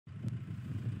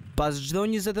Pas çdo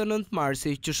 29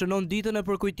 marsi, që shënon ditën e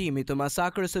përkujtimit të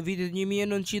masakrës së vitit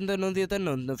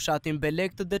 1999 në fshatin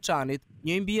Belek të Deçanit,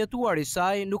 një mbijetuar i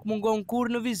saj nuk mungon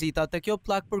kurrë në vizita te kjo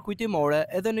pllak përkujtimore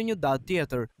edhe në një datë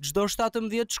tjetër. Çdo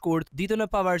 17 shkurt, ditën e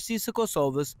Pavarësisë së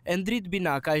Kosovës, Endrit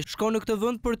Binakaj shkon në këtë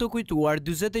vend për të kujtuar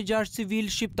 46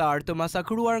 civil shqiptar të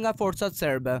masakruar nga forcat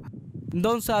serbe.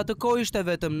 Ndonse atë kohë ishte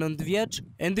vetëm 9 vjeç,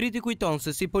 Endriti kujton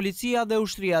se si policia dhe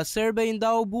ushtria serbe i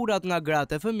ndau burrat nga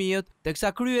gratë e fëmijët,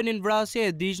 teksa kryenin vrasje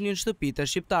e digjnin shtëpitë e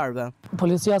shqiptarëve.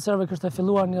 Policia serbe kishte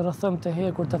filluar një rrethëm të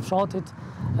hekur të fshatit,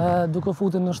 duke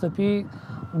futur në shtëpi,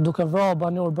 duke vrarë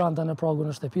banor brenda në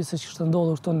pragun e shtëpisë, siç kishte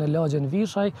ndodhur këtu në lagjen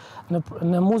Vishaj.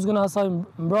 Në muzgën e asaj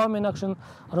mbrëmje na kishin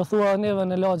rrethuar neve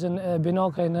në lagjen e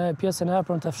Binakaj në pjesën e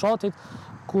hapur të fshatit,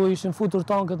 ku ishin futur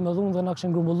tankët me dhunë dhe na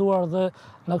kishin grumbulluar dhe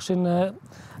na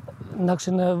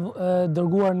kishin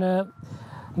dërguar në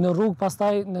rrugë.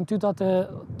 Pastaj në tytat e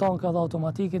tankëve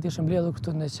automatikit ishin mbledhur këtu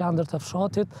në qendër të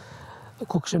fshatit,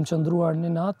 ku kishim qëndruar një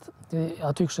natë.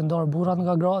 Aty kishin ndarë burrat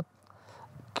nga gratë,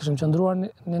 kishim qëndruar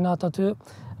një natë aty.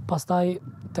 Pastaj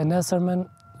të nesërmen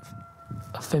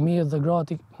fëmijët dhe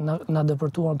gratë na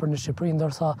depërtuan për në Shqipëri,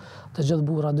 ndërsa të gjithë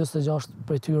burrat, 46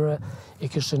 prej tyre, i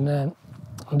kishin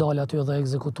ndalë aty dhe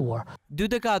ekzekutuar. 2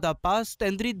 dekada pas,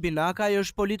 Endrit Binakaj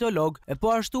është politolog e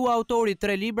po ashtu autori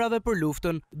 3 librave për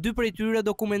luftën, 2 prej tyre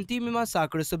dokumentimi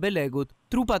masakrës së Belegut.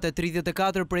 Trupat e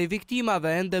 34 prej viktimave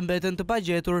ende mbeten të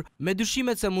pagjetur, me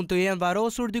dyshimet se mund të jenë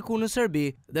varrosur diku në Serbi,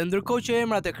 dhe ndërkohë që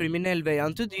emrat e kriminalëve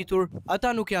janë të ditur, ata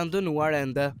nuk janë dënuar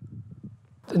ende.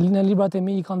 Në librat e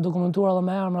mi kanë dokumentuar edhe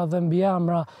me emra dhe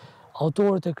mbiemra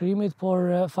autorët e krimit, por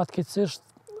fatkeqësisht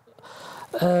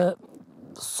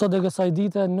sot e kësaj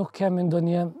dite nuk kemi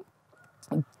ndonjë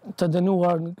të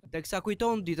dënuar. Teksa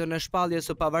kujton ditën e shpalljes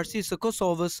së Pavarësisë së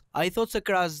Kosovës, ai thotë se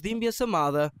krahas dhimbjes së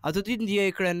madhe, atë ditë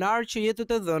ndjej krenar që jetët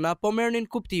e dhëna po merrnin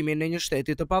kuptimin e një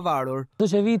shteti të pavarur.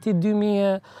 Që viti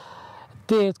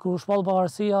 2008, kur u shpall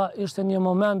pavarësia, ishte një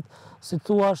moment, si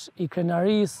thuash, i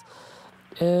krenarisë,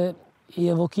 i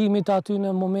evokimit aty në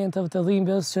momenteve të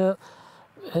dhimbjes që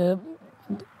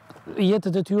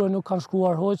jetët e tyre nuk kanë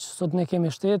shkuar hoq. Sot ne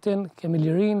kemi shtetin, kemi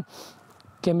lirinë,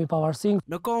 kemi pavarësinë.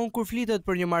 Në kohën kur flitet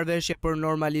për një marrëveshje për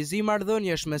normalizim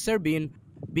marrëdhëniesh me Serbinë,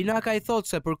 Binakaj thotë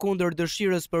se përkundër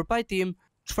dëshirës për pajtim,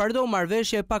 çfarëdo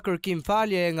marrëveshje pa kërkim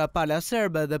faljeje nga pala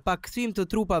serbe dhe pa kthim të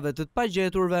trupave të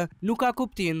pagjeturve nuk ka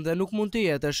kuptim dhe nuk mund të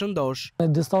jetë e shëndosh.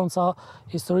 Distanca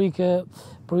historike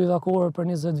përjithakore për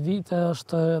 20 vite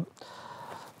është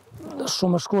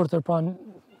shumë e shkurtër, pra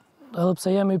edhe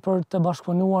pse jemi për të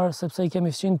bashkëpunuar, sepse i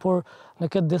kemi fqin, por në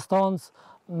këtë distancë,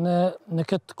 në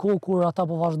këtë kohë kur ata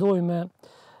po vazhdojnë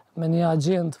me një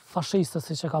agjendë fashiste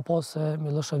siç e ka pasur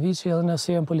Miloševići edhe në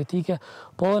sferën politike,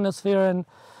 po edhe në sferën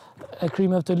e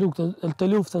krimeve të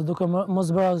luftës, duke mos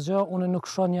bërë asgjë, unë nuk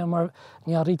shoh një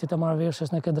arritje të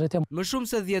marrëveshjes në këtë drejtim. Më shumë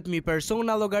se 10.000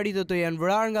 persona llogaritet të jenë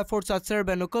vrarë nga forcat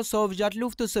serbe në Kosovë gjatë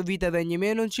luftës së viteve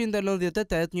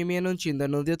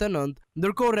 1998-1999,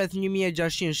 ndërkohë rreth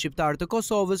 1600 shqiptar të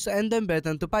Kosovës ende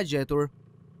mbeten të pagjetur.